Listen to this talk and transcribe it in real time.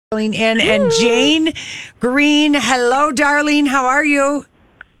Elin and Jane Green. Hello, darling. How are you?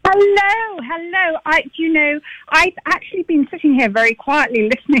 Hello. I've actually been sitting here very quietly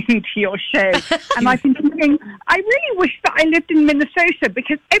listening to your show, and I've been thinking, I really wish that I lived in Minnesota,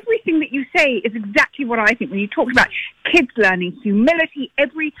 because everything that you say is exactly what I think. When you talked about kids learning humility,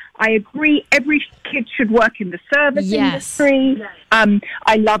 I agree, every kid should work in the service industry.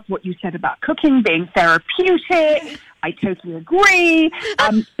 I love what you said about cooking being therapeutic. I totally agree.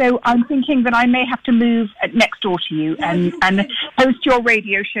 So I'm thinking that I may have to move next door to you and host your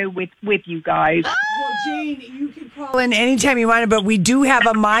radio show with you guys. Well, Jane, you can call in anytime you want, but we do have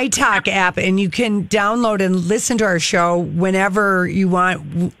a My Talk app, and you can download and listen to our show whenever you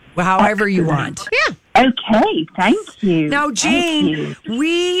want, however you want. Yeah. Okay, thank you. Now, Jane,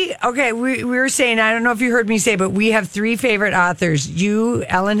 we were saying, I don't know if you heard me say, but we have three favorite authors. You,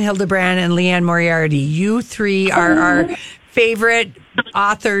 Elin, Hildebrand, and Liane Moriarty. You three are our favorite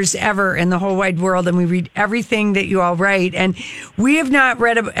authors ever in the whole wide world, and we read everything that you all write. And we have not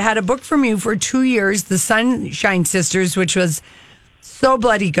had a book from you for 2 years, The Sunshine Sisters, which was so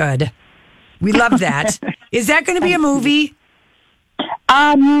bloody good. We love that. Is that going to be a movie?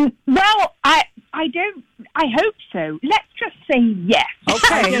 Well, I hope so. Let's just say yes.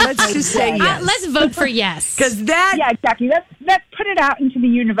 Okay, let's just say yes. Let's vote for yes. Because that... Yeah, exactly. Let's put it out into the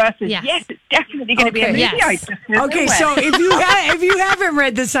universe. Yes, it's definitely going to be a movie. Yes. Okay, so if you haven't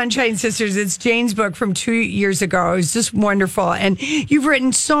read The Sunshine Sisters, it's Jane's book from 2 years ago. It was just wonderful. And you've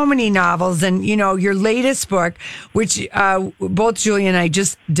written so many novels. And, your latest book, which both Julia and I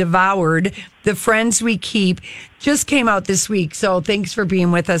just devoured, The Friends We Keep, just came out this week. So thanks for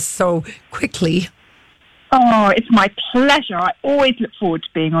being with us so quickly. Oh, it's my pleasure. I always look forward to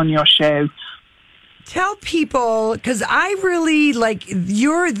being on your show. Tell people, because I really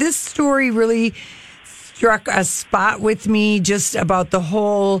this story really struck a spot with me, just about the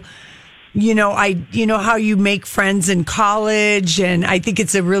whole, how you make friends in college. And I think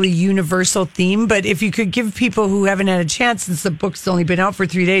it's a really universal theme. But if you could give people who haven't had a chance, since the book's only been out for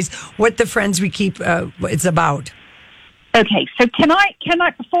 3 days, what The Friends We Keep it's about. Okay, so can I,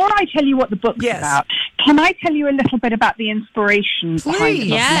 before I tell you what the book's about, can I tell you a little bit about the inspiration behind the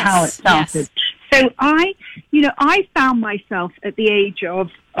book and how it started? So I found myself at the age of,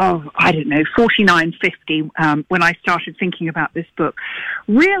 49, 50, when I started thinking about this book,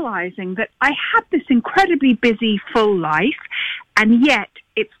 realizing that I had this incredibly busy, full life, and yet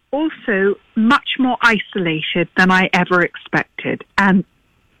it's also much more isolated than I ever expected. And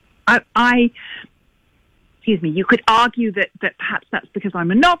you could argue that perhaps that's because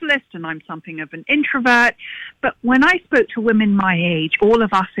I'm a novelist and I'm something of an introvert. But when I spoke to women my age, all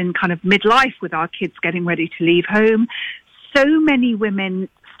of us in kind of midlife with our kids getting ready to leave home, so many women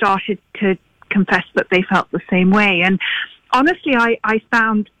started to confess that they felt the same way. And honestly, I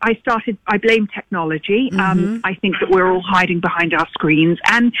blame technology. I think that we're all hiding behind our screens.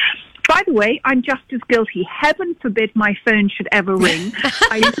 And by the way, I'm just as guilty. Heaven forbid my phone should ever ring.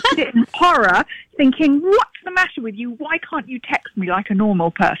 I used to sit in horror thinking, what's the matter with you? Why can't you text me like a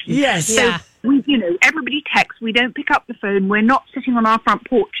normal person? Yes. So everybody texts. We don't pick up the phone. We're not sitting on our front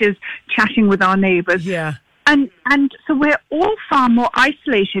porches chatting with our neighbors. Yeah. And so we're all far more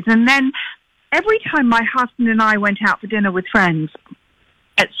isolated. And then every time my husband and I went out for dinner with friends,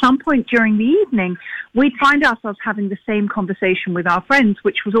 at some point during the evening, we'd find ourselves having the same conversation with our friends,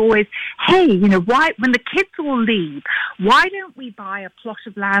 which was always, hey, why, when the kids all leave, why don't we buy a plot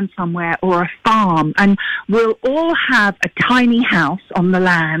of land somewhere or a farm, and we'll all have a tiny house on the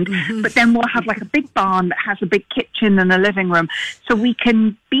land, but then we'll have like a big barn that has a big kitchen and a living room, so we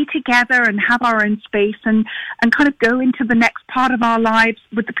can be together and have our own space and kind of go into the next part of our lives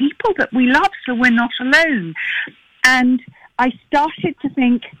with the people that we love, so we're not alone. And I started to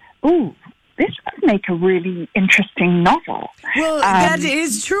think, this would make a really interesting novel. Well, that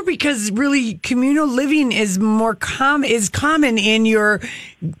is true, because really communal living is common in your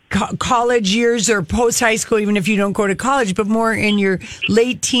college years or post high school, even if you don't go to college, but more in your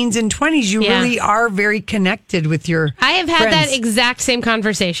late teens and 20s. You really are very connected with your I have had friends. that exact same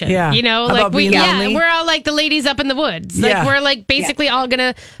conversation. Yeah. Like being lonely? we're all like the ladies up in the woods. Like we're like basically all going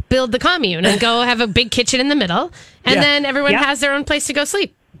to build the commune and go have a big kitchen in the middle, and then everyone has their own place to go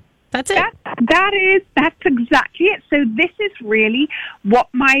sleep. That's it. That's exactly it. So this is really what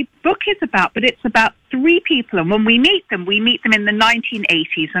my book is about, but it's about three people. And when we meet them in the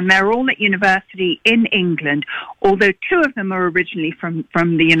 1980s, and they're all at university in England, although two of them are originally from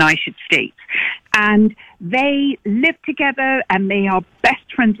the United States. And they live together and they are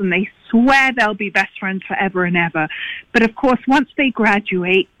best friends and they swear they'll be best friends forever and ever. But of course, once they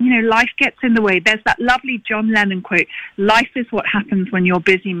graduate, life gets in the way. There's that lovely John Lennon quote, life is what happens when you're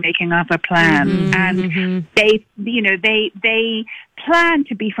busy making other plans. And they plan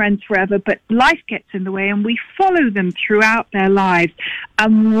to be friends forever, but life gets in the way, and we follow them throughout their lives.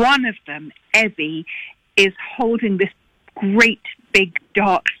 And one of them, Evvie, is holding this great, big,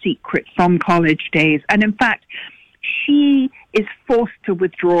 dark secret from college days. And in fact, she is forced to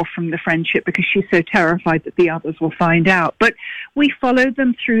withdraw from the friendship because she's so terrified that the others will find out. But we follow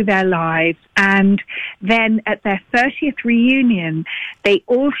them through their lives, and then at their 30th reunion, they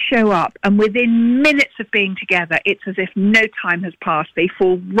all show up, and within minutes of being together, it's as if no time has passed. They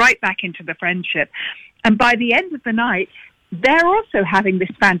fall right back into the friendship. And by the end of the night, they're also having this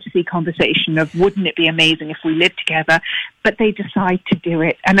fantasy conversation of, wouldn't it be amazing if we lived together? But they decide to do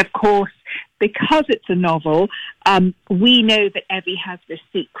it. And of course, because it's a novel, we know that Evvie has this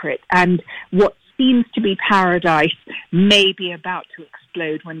secret, and what seems to be paradise may be about to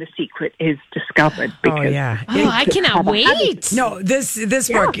explode when the secret is discovered. I cannot wait. No, this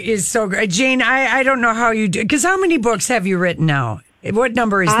book is so great. Jane, I don't know how you do, because how many books have you written now? What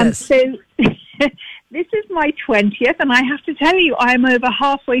number is this? So this is my 20th, and I have to tell you, I'm over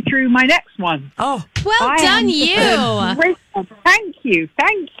halfway through my next one. Oh, well done, you.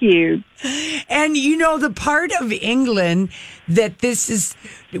 Thank you. And the part of England that this is,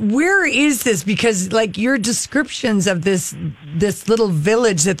 where is this? Because like your descriptions of this little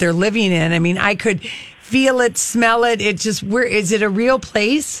village that they're living in, I mean, I could feel it, smell it. It just, where is it a real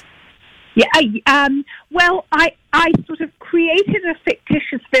place? Yeah, I sort of created a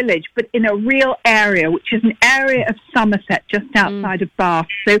fictitious village, but in a real area, which is an area of Somerset just outside of Bath.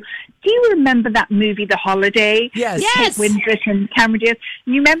 So do you remember that movie, The Holiday? Yes. Kate Winslet and Cameron Diaz.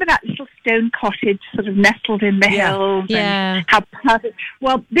 You remember that little stone cottage sort of nestled in the hills? Yeah. And how perfect.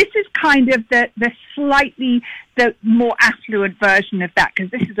 Well, this is kind of the slightly the more affluent version of that,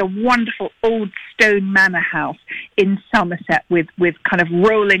 because this is a wonderful old stone manor house in Somerset with kind of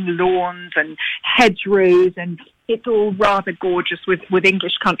rolling lawns and hedgerows, and it's all rather gorgeous with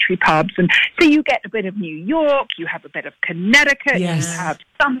English country pubs. And so you get a bit of New York, you have a bit of Connecticut, yes. You have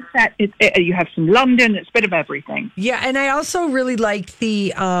Somerset, you have some London, it's a bit of everything. Yeah, and I also really liked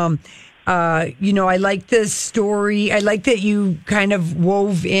the, I like the story. I like that you kind of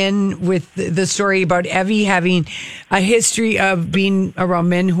wove in with the story about Evvie having a history of being around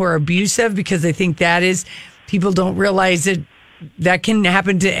men who are abusive, because I think that is, people don't realize it. That can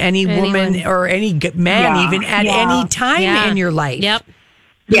happen to any woman or any man, even at any time in your life. Yep.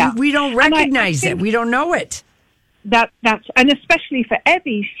 We don't recognize it. We don't know it. That's and especially for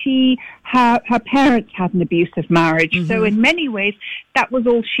Evvie, her parents had an abusive marriage, so in many ways that was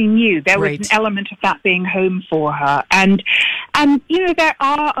all she knew. There was an element of that being home for her, and there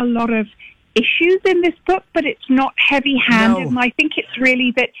are a lot of issues in this book, but it's not heavy-handed, and I think it's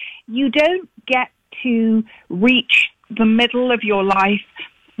really that you don't get to reach the middle of your life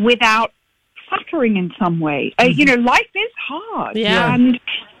without suffering in some way. Life is hard. Yeah.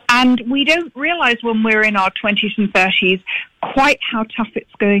 And we don't realize when we're in our 20s and 30s quite how tough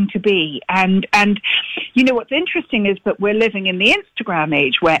it's going to be. And what's interesting is that we're living in the Instagram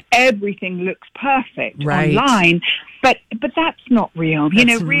age where everything looks perfect online, but that's not real.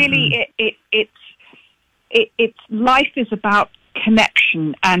 Really it's life is about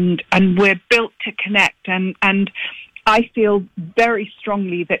connection, and we're built to connect, and I feel very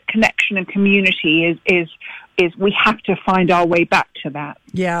strongly that connection and community is we have to find our way back to that.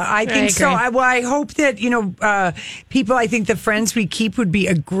 Yeah, I think so. I hope that, people, I think the Friends We Keep would be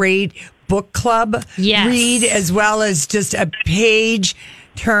a great book club read, as well as just a page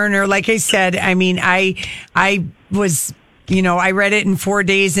turner. Like I said, I mean, I was, I read it in 4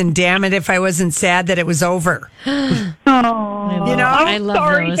 days, and damn it if I wasn't sad that it was over. I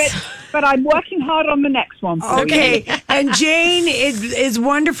love those. But I'm working hard on the next one. Okay. And Jane, it is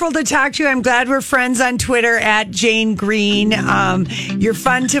wonderful to talk to you. I'm glad we're friends on Twitter at Jane Green. You're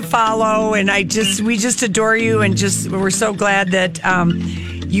fun to follow, and we just adore you, and we're so glad that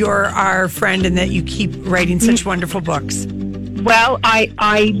you're our friend and that you keep writing such wonderful books. Well,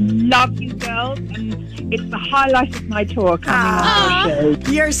 I love you girls, and it's the highlight of my tour coming on your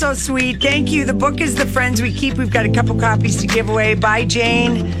show. You're so sweet. Thank you. The book is The Friends We Keep. We've got a couple copies to give away. Bye,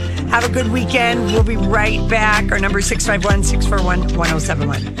 Jane. Have a good weekend. We'll be right back. Our number is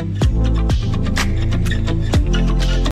 651-641-1071.